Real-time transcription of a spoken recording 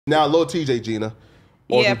Now, Lil Tjay, Gina.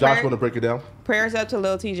 Or do Josh want to break it down? Prayers up to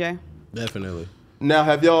Lil Tjay. Definitely. Now,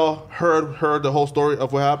 have y'all heard the whole story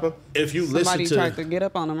of what happened? If you Somebody listen tried to get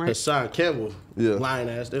up on him, right? Hassan Campbell, lying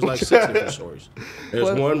ass, there's like 6 different stories.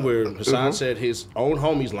 There's one where Hassan said his own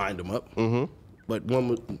homies lined him up, but one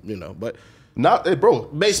was, but not, hey, bro.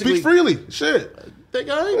 Basically, speak freely, shit. Think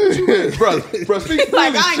I ain't what you mean. bro, speak freely,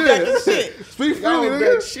 like I ain't ducking shit. Speak freely,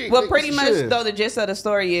 nigga. Shit. Well, pretty much though, the gist of the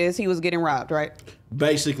story is he was getting robbed, right?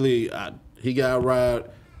 Basically, he got robbed.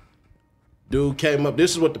 Dude came up.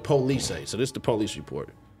 This is what the police say. So this is the police report.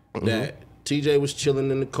 That TJ was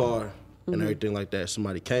chilling in the car and everything like that.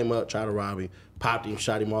 Somebody came up, tried to rob him, popped him,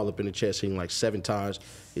 shot him all up in the chest, hit him like 7 times.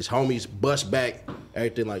 His homies bust back,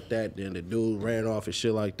 everything like that. Then the dude ran off and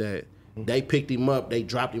shit like that. They picked him up. They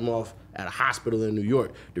dropped him off at a hospital in New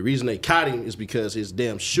York. The reason they caught him is because his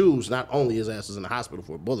damn shoes, not only his ass was in the hospital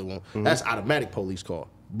for a bullet wound, that's automatic police call.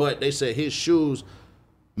 But they said his shoes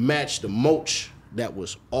matched the mulch that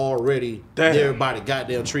was already there by the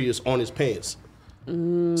goddamn trees on his pants.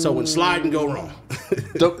 So when sliding go wrong.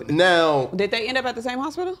 Now, did they end up at the same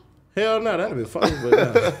hospital? Hell no, that'd have been funny.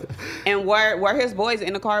 But And were his boys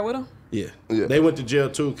in the car with him? Yeah. They went to jail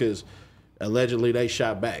too because allegedly they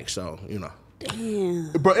shot back. So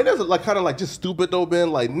Damn. Bro, it is like kind of like just stupid though,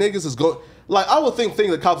 man. Like niggas is going. Like I would think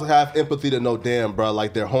the cops would have empathy to know, damn, bro.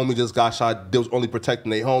 Like their homie just got shot. They was only protecting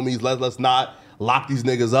their homies. Let's not lock these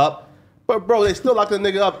niggas up. But bro, they still locked the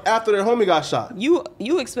nigga up after their homie got shot. You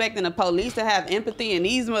expecting the police to have empathy and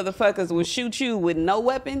these motherfuckers would shoot you with no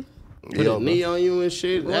weapon? Put a knee on you and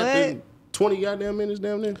shit. What? After 20 goddamn minutes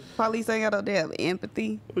down there. Police ain't got no damn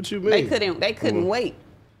empathy. What you mean? They couldn't wait.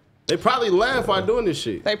 They probably laugh while doing this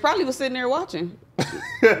shit. They probably was sitting there watching.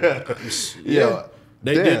 Yeah.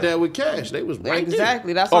 They did that with Cash. They was right there.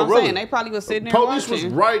 Exactly. That's what I'm saying. They probably was sitting there Police watching.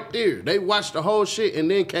 was right there. They watched the whole shit and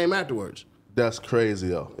then came afterwards. That's crazy,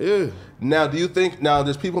 yo. Yeah. Now, do you think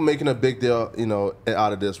there's people making a big deal,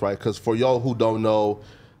 out of this, right? Because for y'all who don't know,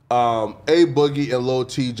 A Boogie and Lil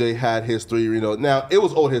Tjay had history, Now it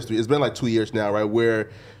was old history. It's been like 2 years now, right? Where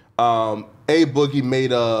A Boogie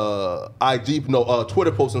made a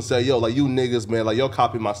Twitter post and said, "Yo, like you niggas, man, like y'all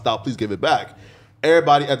copying my style. Please give it back."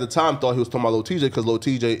 Everybody at the time thought he was talking about Lil Tjay because Lil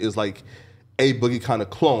Tjay is like A Boogie kind of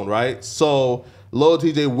clone, right? So Lil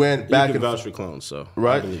Tjay went back and and vouch for clones, so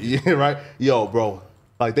right, yeah, right. Yo, bro,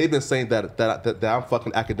 like they've been saying that I'm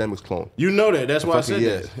fucking academics clone. You know that? That's why I said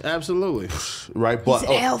that. Absolutely, right. But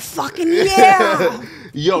hell fucking yeah.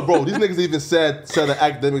 Yo, bro, these niggas even said that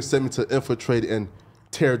academics sent me to infiltrate and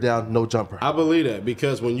tear down No Jumper. I believe that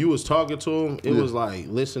because when you was talking to him, it was like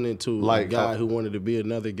listening to a guy who wanted to be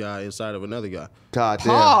another guy inside of another guy. God damn.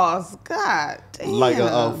 Pause. God damn. Like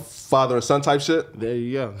a father and son type shit. There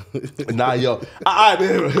you go. Nah, yo. All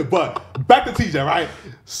right, but back to TJ, right?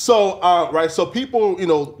 So, so people,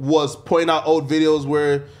 was pointing out old videos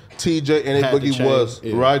where TJ and A Boogie was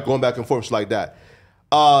right going back and forth like that.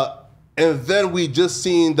 And then we just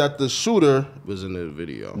seen that the shooter was in a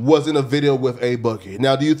video with A Boogie.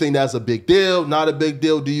 Now, do you think that's a big deal? Not a big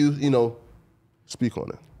deal? Do you, speak on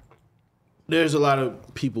it? There's a lot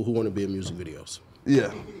of people who want to be in music videos.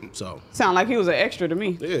 Yeah. So sound like he was an extra to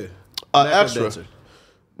me. Yeah. Extra. Dancer.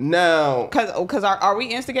 Now, because are we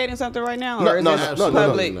instigating something right now, or is this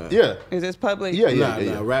public? No. Yeah, is this public?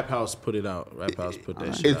 Yeah. Rap House put it out. Rap House put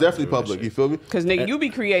that shit. It's definitely public. You feel me? Because nigga, you be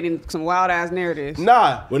creating some wild ass narratives.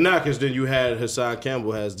 Nah, well, because then you had Hassan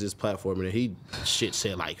Campbell has this platform and he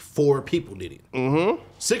said like 4 people did it.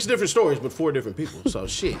 6 different stories, but 4 different people. So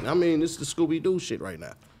shit. I mean, this is the Scooby Doo shit right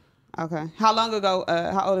now. Okay. How long ago?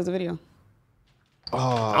 How old is the video?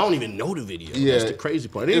 I don't even know the video. Yeah, that's the crazy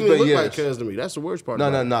part. It didn't even look like Cuz to me. That's the worst part.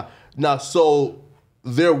 No. So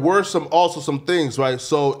there were some things, right?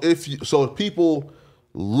 So if people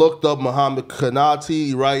looked up Muhammad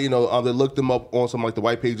Kanati, right? They looked him up on some like the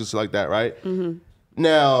white pages like that, right?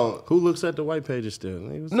 Now, who looks at the white pages still?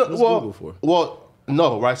 What's Google for? Well,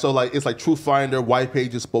 no, right? So like it's like Truth Finder, white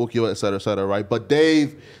pages, Spokio, et cetera, right? But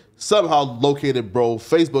they've somehow located, bro,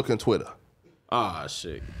 Facebook and Twitter. Ah,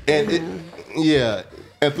 shit. And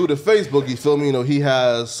and through the Facebook, you feel me? He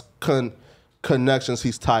has connections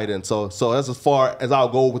he's tied in. So that's as far as I'll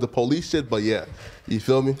go with the police shit. But yeah, you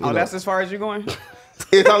feel me? That's as far as you're going.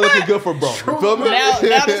 It's not looking good for bro. You feel me? Now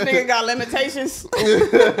this nigga got limitations.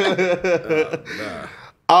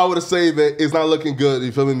 I would say that it's not looking good.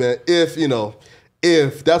 You feel me, man?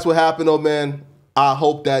 If that's what happened, though, man, I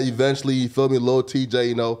hope that eventually, you feel me, Lil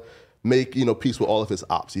Tjay, make peace with all of his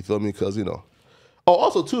ops. You feel me? Because Oh,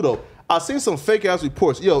 also too though, I've seen some fake ass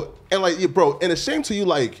reports, bro. And it's shame to you,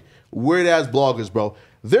 like weird ass bloggers, bro.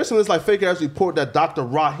 There's some this like fake ass report that Dr.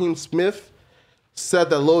 Raheem Smith said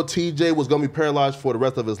that Lil Tjay was gonna be paralyzed for the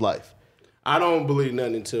rest of his life. I don't believe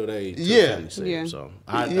nothing until they say it. So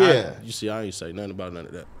you see, I ain't say nothing about none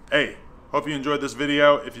of that. Hey, hope you enjoyed this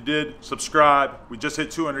video. If you did, subscribe. We just hit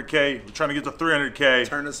 200K. We're trying to get to 300K.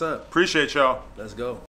 Turn us up. Appreciate y'all. Let's go.